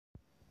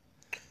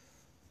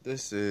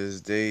This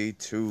is day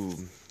 2,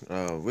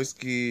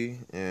 whiskey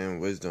and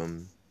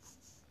wisdom.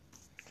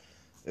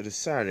 It is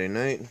Saturday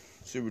night,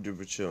 super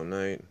duper chill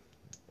night.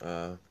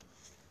 Uh,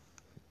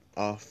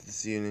 Off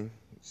this evening,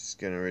 just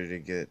getting ready to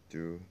get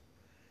through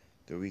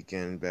the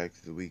weekend, back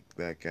to the week,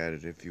 back at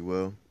it, if you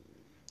will.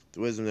 The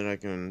wisdom that I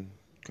can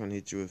kind of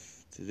hit you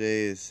with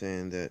today is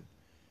saying that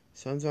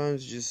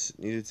sometimes you just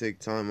need to take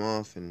time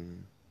off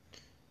and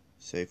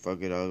say,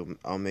 fuck it,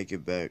 I'll make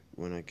it back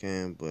when I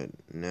can, but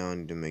now I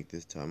need to make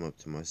this time up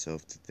to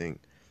myself to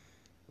think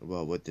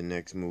about what the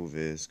next move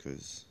is,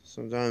 because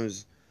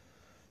sometimes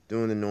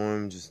doing the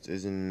norm just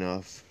isn't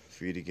enough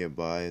for you to get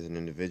by as an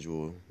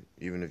individual,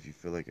 even if you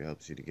feel like it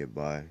helps you to get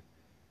by.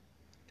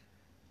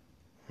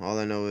 All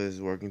I know is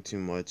working too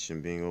much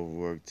and being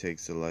overworked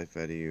takes the life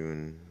out of you,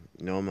 and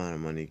no amount of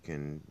money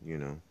can,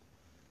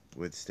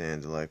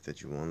 withstand the life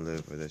that you want to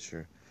live or that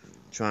you're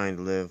trying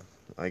to live,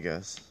 I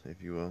guess,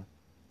 if you will.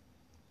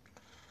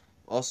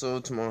 Also,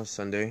 tomorrow's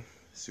Sunday.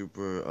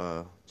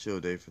 Super chill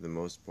day for the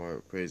most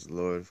part. Praise the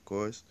Lord, of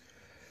course.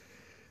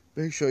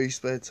 Make sure you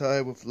spend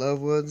time with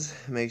loved ones.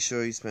 Make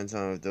sure you spend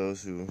time with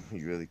those who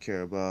you really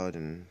care about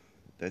and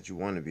that you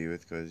want to be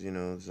with, because,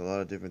 there's a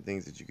lot of different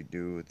things that you could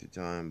do with your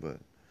time, but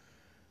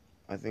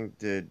I think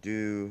to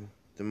do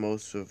the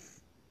most with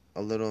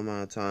a little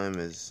amount of time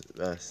is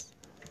best.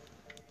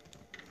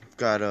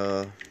 Got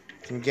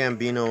some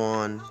Gambino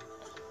on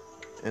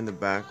in the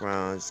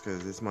background just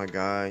because it's my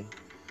guy.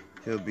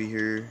 He'll be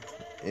here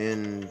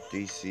in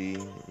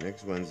DC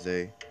next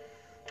Wednesday.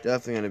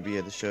 Definitely going to be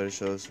at the show to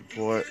show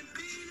support.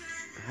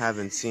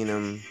 Haven't seen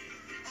him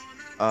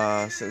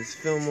since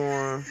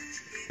Fillmore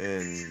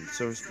in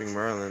Silver Spring,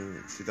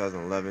 Maryland,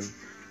 2011,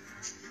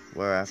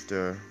 where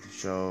after the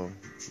show,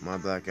 my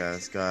black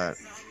ass got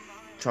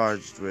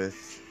charged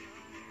with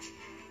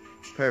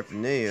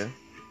paraphernalia,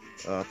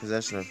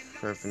 possession of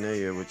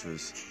paraphernalia, which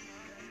was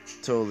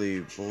totally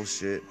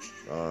bullshit.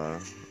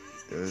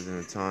 It was in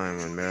a time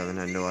when Maryland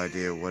had no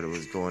idea what it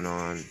was going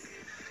on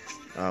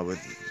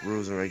with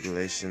rules and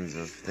regulations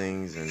of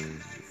things, and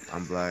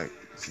I'm black,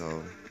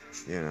 so,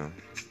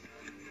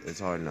 it's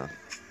hard enough.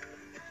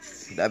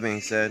 That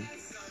being said,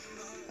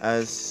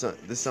 as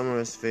the summer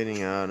is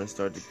fading out, I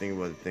start to think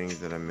about the things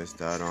that I missed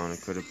out on. I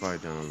could have probably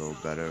done a little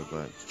better,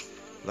 but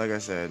like I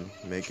said,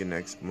 make your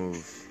next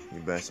move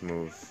your best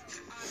move.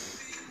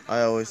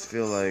 I always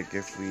feel like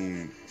if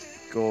we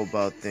go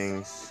about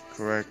things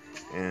correct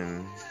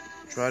and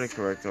try to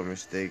correct our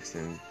mistakes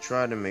and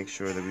try to make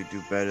sure that we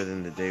do better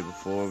than the day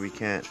before, we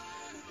can't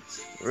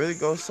really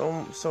go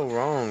so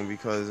wrong,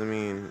 because,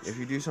 if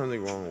you do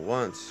something wrong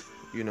once,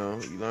 you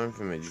learn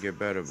from it, you get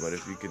better. But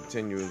if you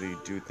continually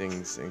do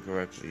things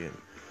incorrectly and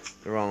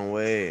the wrong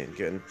way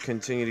and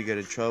continue to get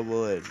in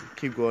trouble and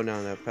keep going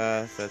down that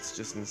path, that's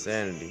just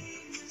insanity.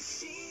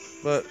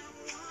 But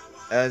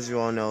as you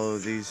all know,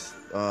 these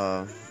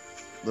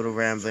little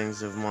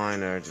ramblings of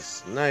mine are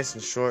just nice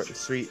and short and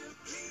sweet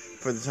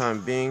for the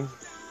time being.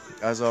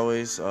 As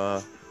always,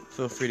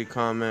 feel free to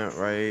comment,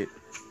 write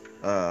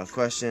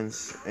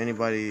questions.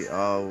 Anybody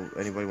want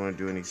to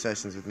do any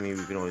sessions with me,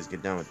 we can always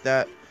get down with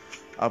that.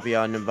 I'll be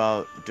out and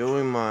about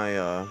doing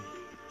my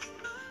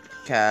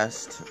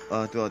cast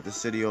throughout the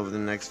city over the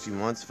next few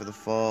months for the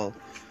fall,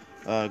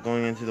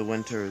 going into the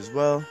winter as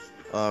well,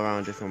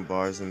 around different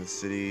bars in the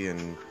city,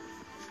 and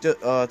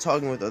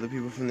talking with other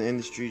people from the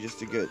industry just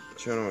to get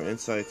general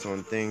insights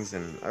on things.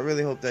 And I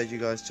really hope that you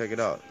guys check it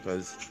out,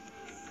 because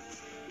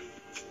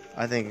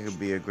I think it could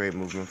be a great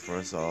movement for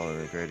us all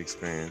and a great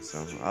experience.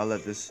 So I'll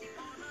let this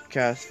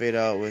cast fade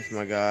out with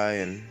my guy,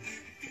 and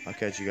I'll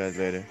catch you guys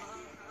later.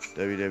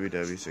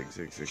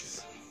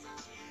 www.666